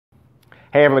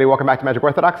Hey everybody, welcome back to Magic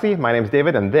Orthodoxy. My name's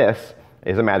David and this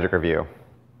is a Magic Review.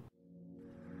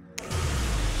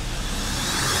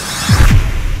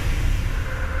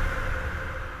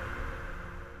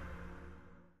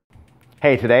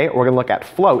 Hey, today we're going to look at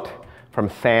Float from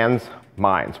Sans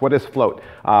Minds. What is Float?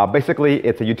 Basically,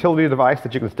 it's a utility device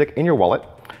that you can stick in your wallet,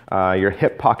 your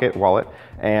hip pocket wallet,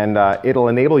 and it'll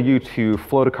enable you to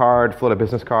float a card, float a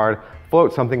business card,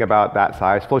 float something about that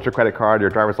size, float your credit card, your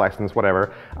driver's license,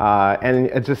 whatever, and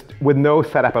it's just with no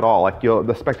setup at all. Like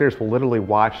the spectators will literally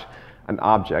watch an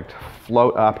object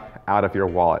float up out of your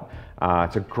wallet.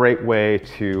 It's a great way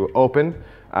to open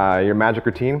your magic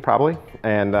routine, probably,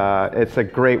 and it's a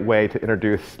great way to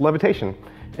introduce levitation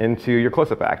into your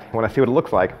close-up act. When I see what it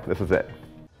looks like, this is it.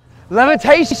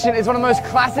 Levitation is one of the most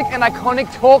classic and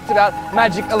iconic talked about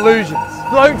magic illusions.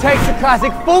 Float takes the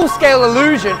classic full-scale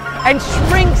illusion and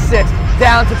shrinks it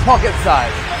down to pocket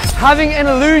size. Having an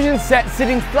illusion set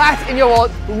sitting flat in your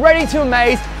wallet, ready to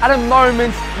amaze at a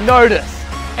moment's notice.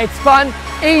 It's fun,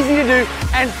 easy to do,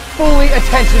 and fully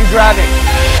attention-grabbing.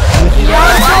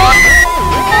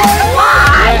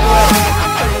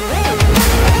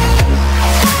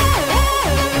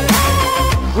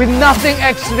 With nothing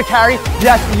extra to carry,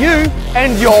 just you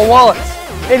and your wallet.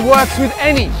 It works with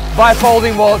any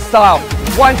bifolding wallet style.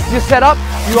 Once you're set up,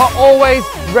 you are always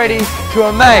ready to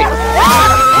amaze.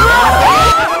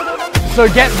 So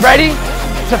get ready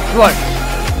to float.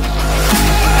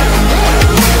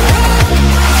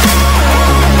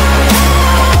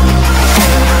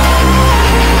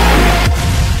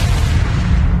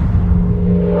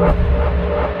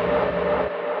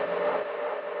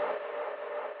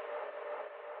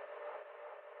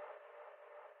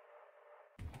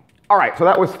 All right, so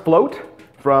that was Float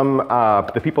from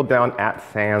the people down at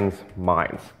Sans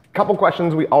Minds. Couple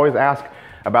questions we always ask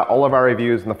about all of our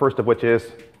reviews, and the first of which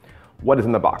is, what is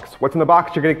in the box? What's in the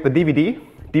box? You're gonna get the DVD.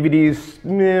 DVD's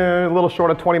a little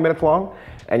short of 20 minutes long,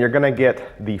 and you're gonna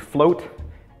get the Float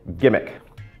gimmick.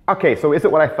 Okay, so is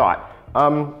it what I thought?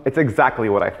 It's exactly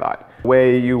what I thought. The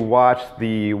way you watch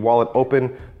the wallet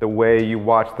open, the way you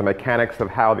watch the mechanics of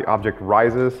how the object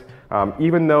rises,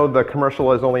 even though the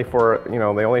commercial is only for, they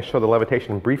only show the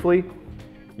levitation briefly,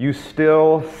 you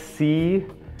still see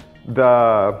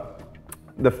the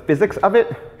physics of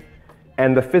it,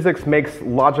 and the physics makes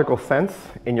logical sense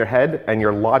in your head, and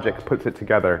your logic puts it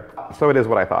together. So it is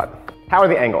what I thought. How are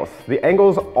the angles? The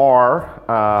angles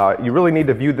are, you really need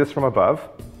to view this from above,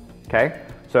 okay?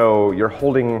 So you're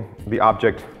holding the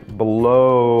object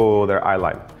below their eye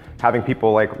line, having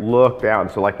people like look down.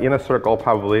 So like in a circle,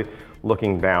 probably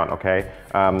looking down, okay?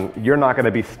 You're not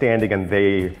gonna be standing and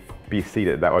they be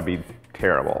seated. That would be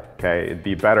terrible, okay? It'd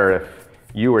be better if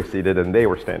you were seated and they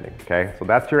were standing, okay? So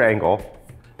that's your angle,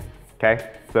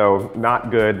 okay? So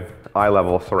not good, eye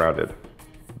level, surrounded,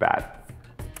 bad.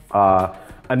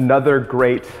 Another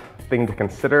great thing to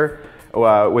consider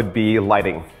would be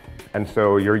lighting. And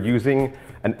so you're using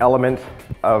an element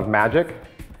of magic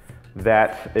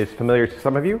that is familiar to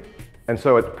some of you. And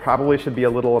so it probably should be a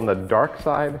little on the dark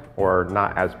side or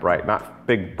not as bright, not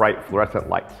big, bright fluorescent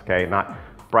lights, okay? Not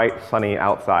bright, sunny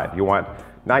outside. You want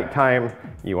nighttime,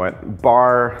 you want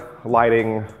bar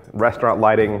lighting, restaurant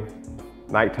lighting,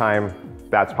 nighttime,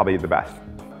 that's probably the best.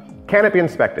 Can it be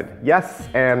inspected? Yes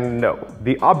and no.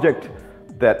 The object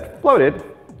that floated,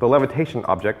 the levitation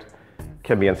object,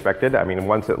 can be inspected. I mean,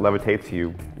 once it levitates,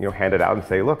 you hand it out and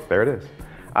say, look, there it is.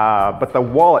 But the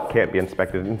wallet can't be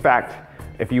inspected. In fact,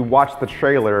 if you watch the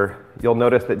trailer, you'll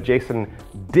notice that Jason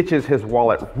ditches his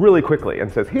wallet really quickly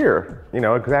and says, here,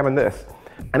 examine this.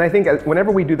 And I think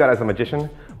whenever we do that as a magician,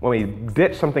 when we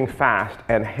ditch something fast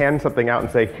and hand something out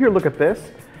and say, here, look at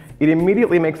this, it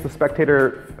immediately makes the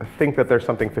spectator think that there's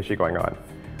something fishy going on.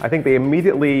 I think they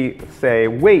immediately say,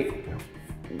 wait,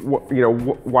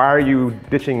 why are you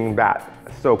ditching that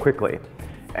so quickly?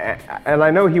 And I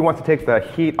know he wants to take the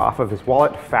heat off of his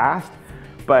wallet fast,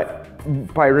 but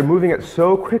by removing it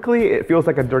so quickly, it feels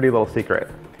like a dirty little secret.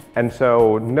 And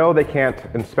so, no, they can't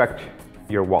inspect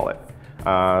your wallet.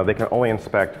 They can only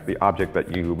inspect the object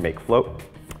that you make float.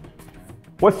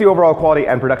 What's the overall quality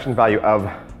and production value of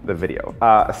the video?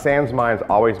 Sans Minds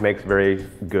always makes very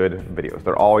good videos.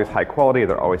 They're always high quality,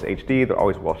 they're always HD, they're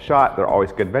always well shot, they're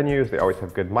always good venues, they always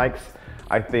have good mics.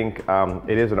 I think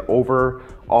it is an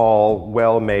overall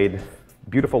well-made,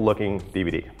 beautiful looking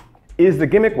DVD. Is the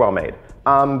gimmick well made?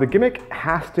 The gimmick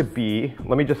has to be,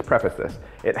 let me just preface this,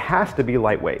 it has to be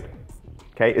lightweight,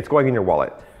 okay? It's going in your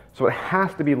wallet. So it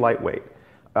has to be lightweight,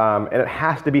 and it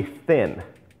has to be thin,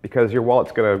 because your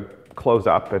wallet's gonna close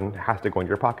up and has to go into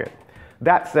your pocket.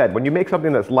 That said, when you make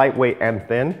something that's lightweight and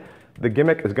thin, the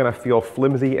gimmick is gonna feel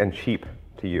flimsy and cheap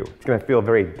to you. It's gonna feel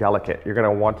very delicate. You're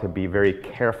gonna want to be very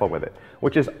careful with it,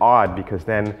 which is odd because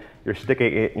then you're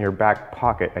sticking it in your back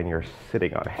pocket and you're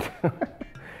sitting on it.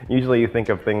 Usually you think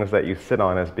of things that you sit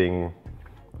on as being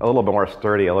a little bit more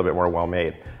sturdy, a little bit more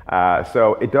well-made.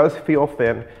 So it does feel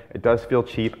thin, it does feel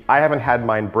cheap. I haven't had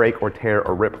mine break or tear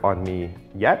or rip on me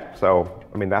yet, so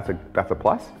I mean that's a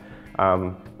plus.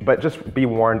 But just be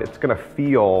warned, it's gonna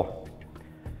feel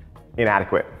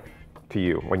inadequate to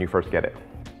you when you first get it.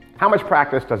 How much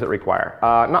practice does it require?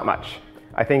 Not much.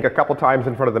 I think a couple times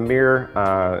in front of the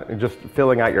mirror, just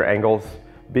filling out your angles,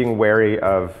 being wary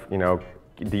of, you know,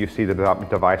 do you see the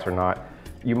device or not?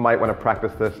 You might want to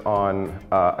practice this on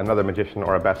another magician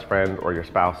or a best friend or your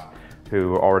spouse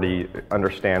who already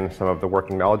understands some of the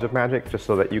working knowledge of magic, just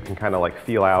so that you can kind of like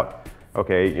feel out,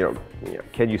 okay, you know,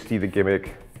 can you see the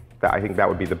gimmick? I think that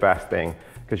would be the best thing,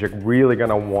 because you're really going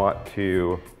to want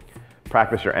to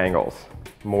practice your angles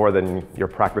more than you're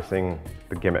practicing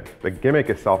the gimmick. The gimmick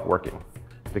is self-working.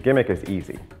 The gimmick is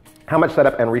easy. How much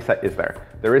setup and reset is there?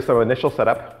 There is some initial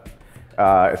setup.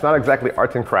 It's not exactly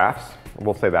arts and crafts.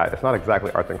 We'll say that. It's not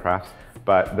exactly arts and crafts,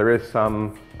 but there is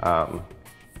some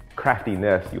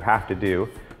craftiness you have to do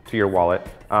to your wallet.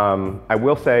 I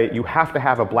will say you have to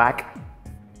have a black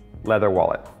leather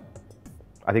wallet.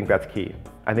 I think that's key.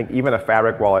 I think even a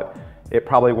fabric wallet, it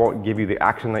probably won't give you the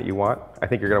action that you want. I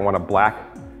think you're gonna want a black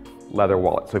leather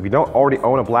wallet. So if you don't already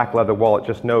own a black leather wallet,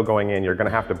 just know going in, you're gonna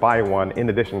have to buy one in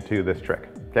addition to this trick,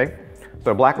 okay?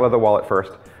 So black leather wallet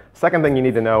first. Second thing you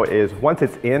need to know is once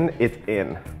it's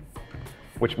in,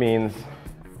 which means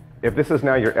if this is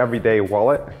now your everyday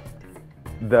wallet,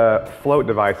 the float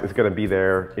device is gonna be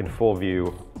there in full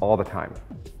view all the time.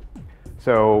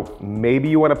 So maybe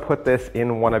you wanna put this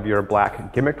in one of your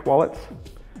black gimmicked wallets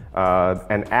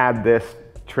and add this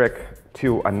trick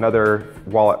to another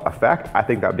wallet effect. I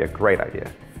think that would be a great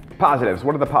idea. Positives,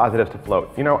 what are the positives to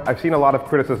float? You know, I've seen a lot of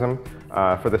criticism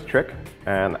for this trick,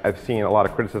 and I've seen a lot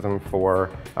of criticism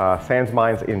for sans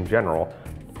mines in general.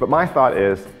 But my thought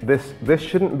is this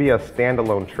shouldn't be a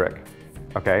standalone trick,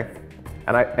 okay?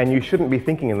 And you shouldn't be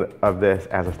thinking of this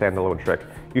as a standalone trick.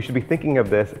 You should be thinking of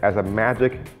this as a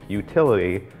magic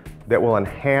utility that will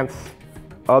enhance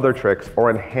other tricks or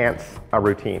enhance a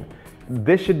routine.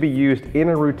 This should be used in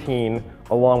a routine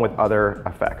along with other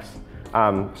effects.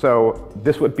 So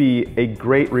this would be a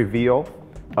great reveal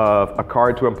of a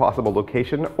card to impossible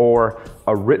location, or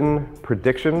a written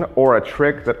prediction, or a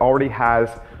trick that already has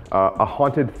a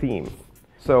haunted theme.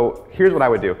 So here's what I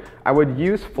would do. I would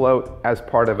use float as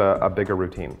part of a bigger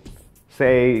routine.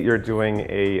 Say you're doing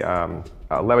a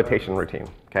levitation routine,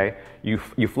 okay?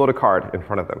 You float a card in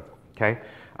front of them, okay?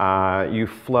 You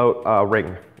float a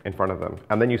ring in front of them,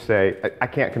 and then you say, I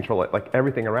can't control it, like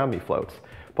everything around me floats.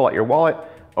 Pull out your wallet,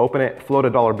 open it, float a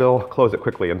dollar bill, close it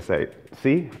quickly and say,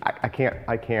 see, I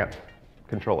can't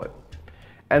control it.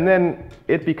 And then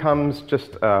it becomes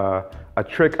just a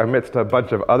trick amidst a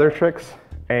bunch of other tricks,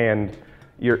 and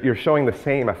you're showing the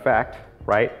same effect,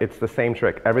 right? It's the same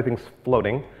trick, everything's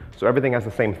floating, so everything has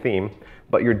the same theme,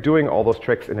 but you're doing all those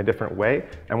tricks in a different way,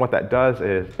 and what that does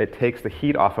is it takes the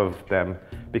heat off of them,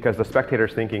 because the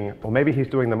spectator's thinking, well, maybe he's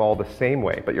doing them all the same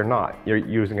way, but you're not. You're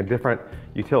using a different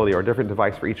utility or a different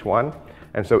device for each one,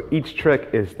 and so each trick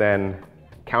is then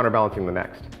counterbalancing the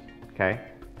next, okay?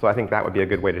 So I think that would be a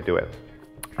good way to do it.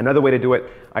 Another way to do it,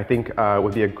 I think,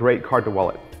 would be a great card to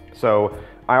wallet. So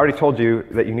I already told you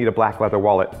that you need a black leather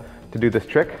wallet to do this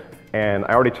trick, and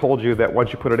I already told you that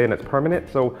once you put it in, it's permanent.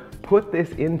 So put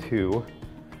this into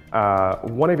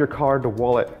one of your card to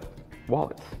wallet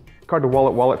wallets. Card to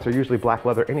wallet wallets are usually black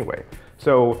leather anyway.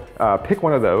 So pick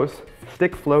one of those,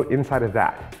 stick float inside of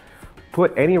that.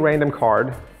 Put any random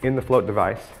card in the float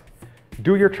device,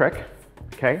 do your trick,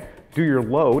 okay? Do your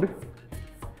load,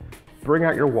 bring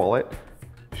out your wallet,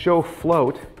 show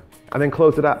float, and then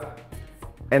close it up.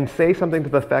 And say something to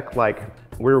the effect like,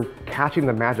 we're catching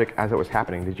the magic as it was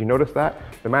happening. Did you notice that?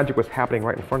 The magic was happening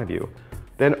right in front of you.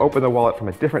 Then open the wallet from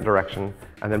a different direction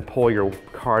and then pull your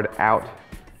card out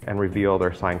and reveal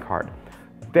their signed card.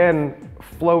 Then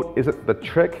float isn't the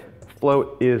trick,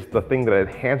 float is the thing that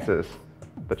enhances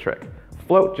the trick.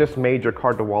 Float just made your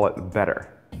card to wallet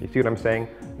better. You see what I'm saying?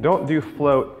 Don't do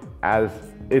float as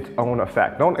its own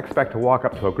effect. Don't expect to walk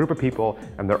up to a group of people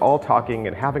and they're all talking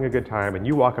and having a good time, and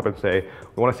you walk up and say,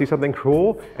 we want to see something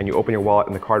cool, and you open your wallet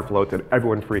and the card floats and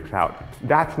everyone freaks out.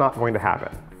 That's not going to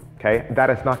happen, okay? That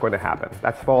is not going to happen.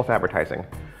 That's false advertising.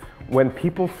 When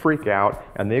people freak out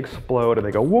and they explode and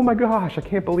they go, oh my gosh, I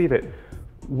can't believe it,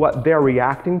 what they're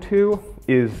reacting to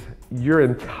is your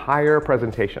entire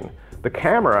presentation. The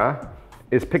camera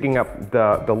is picking up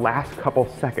the last couple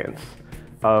seconds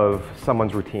of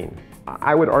someone's routine.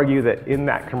 I would argue that in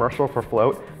that commercial for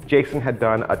float, Jason had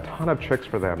done a ton of tricks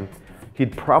for them.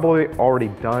 He'd probably already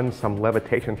done some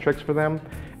levitation tricks for them,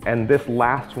 and this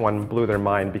last one blew their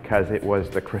mind because it was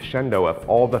the crescendo of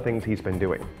all the things he's been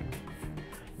doing.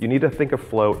 You need to think of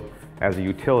float as a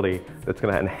utility that's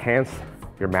going to enhance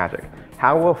your magic.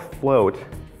 How will float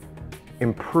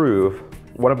improve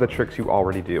one of the tricks you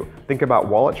already do? Think about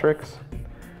wallet tricks.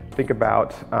 Think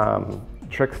about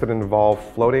tricks that involve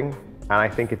floating. And I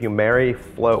think if you marry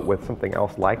float with something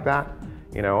else like that,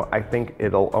 you know, I think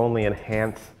it'll only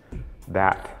enhance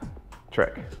that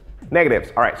trick.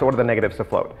 Negatives. All right, so what are the negatives to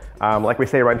float? Like we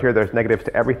say around here, there's negatives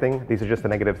to everything. These are just the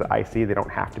negatives that I see. They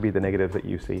don't have to be the negatives that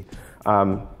you see.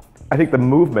 I think the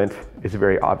movement is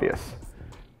very obvious.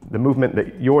 The movement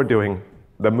that you're doing,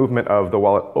 the movement of the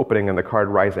wallet opening and the card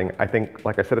rising, I think,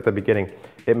 like I said at the beginning,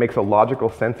 it makes a logical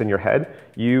sense in your head.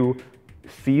 You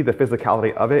see the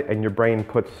physicality of it and your brain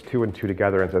puts 2 and 2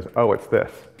 together and says, oh, it's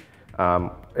this.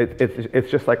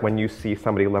 It's just like when you see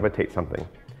somebody levitate something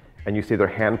and you see their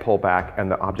hand pull back and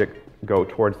the object go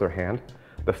towards their hand.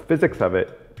 The physics of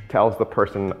it tells the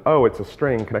person, oh, it's a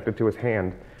string connected to his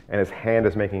hand and his hand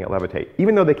is making it levitate.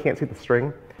 Even though they can't see the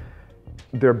string,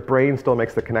 their brain still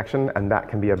makes the connection, and that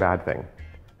can be a bad thing,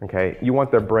 okay? You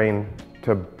want their brain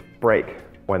to break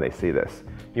when they see this.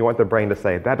 You want their brain to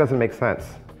say, that doesn't make sense.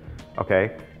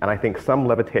 Okay, and I think some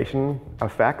levitation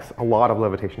effects, a lot of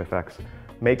levitation effects,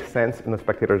 make sense in the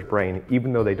spectator's brain,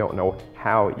 even though they don't know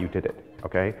how you did it,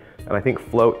 okay? And I think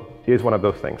float is one of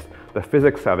those things. The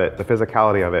physics of it, the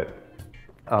physicality of it,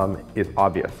 is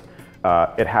obvious.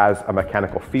 It has a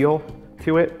mechanical feel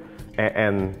to it,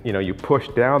 and you know, you push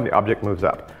down, the object moves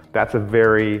up. That's a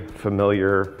very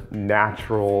familiar,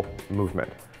 natural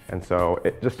movement. And so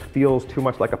it just feels too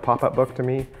much like a pop-up book to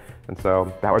me, and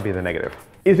so that would be the negative.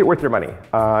 Is it worth your money?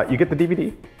 You get the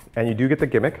DVD, and you do get the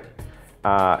gimmick.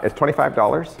 It's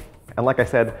 $25, and like I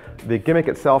said, the gimmick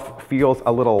itself feels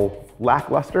a little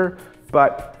lackluster,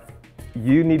 but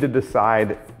you need to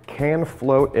decide, can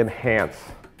float enhance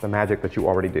the magic that you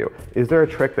already do? Is there a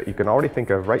trick that you can already think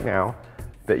of right now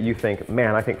that you think,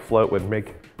 man, I think float would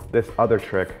make this other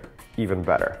trick even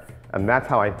better? And that's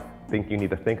how I think you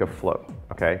need to think of float,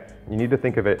 okay? You need to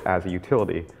think of it as a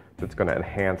utility that's going to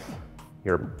enhance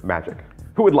your magic.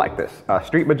 Who would like this?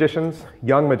 Street magicians,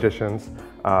 young magicians,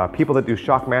 people that do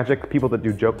shock magic, people that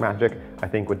do joke magic, I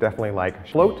think would definitely like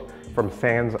float from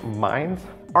Sans Minds.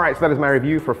 All right, so that is my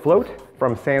review for float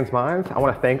from Sans Minds. I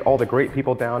want to thank all the great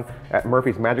people down at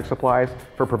Murphy's Magic Supplies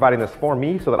for providing this for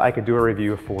me so that I could do a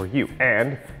review for you.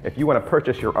 And if you want to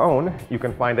purchase your own, you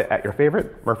can find it at your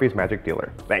favorite Murphy's Magic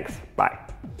dealer. Thanks, bye.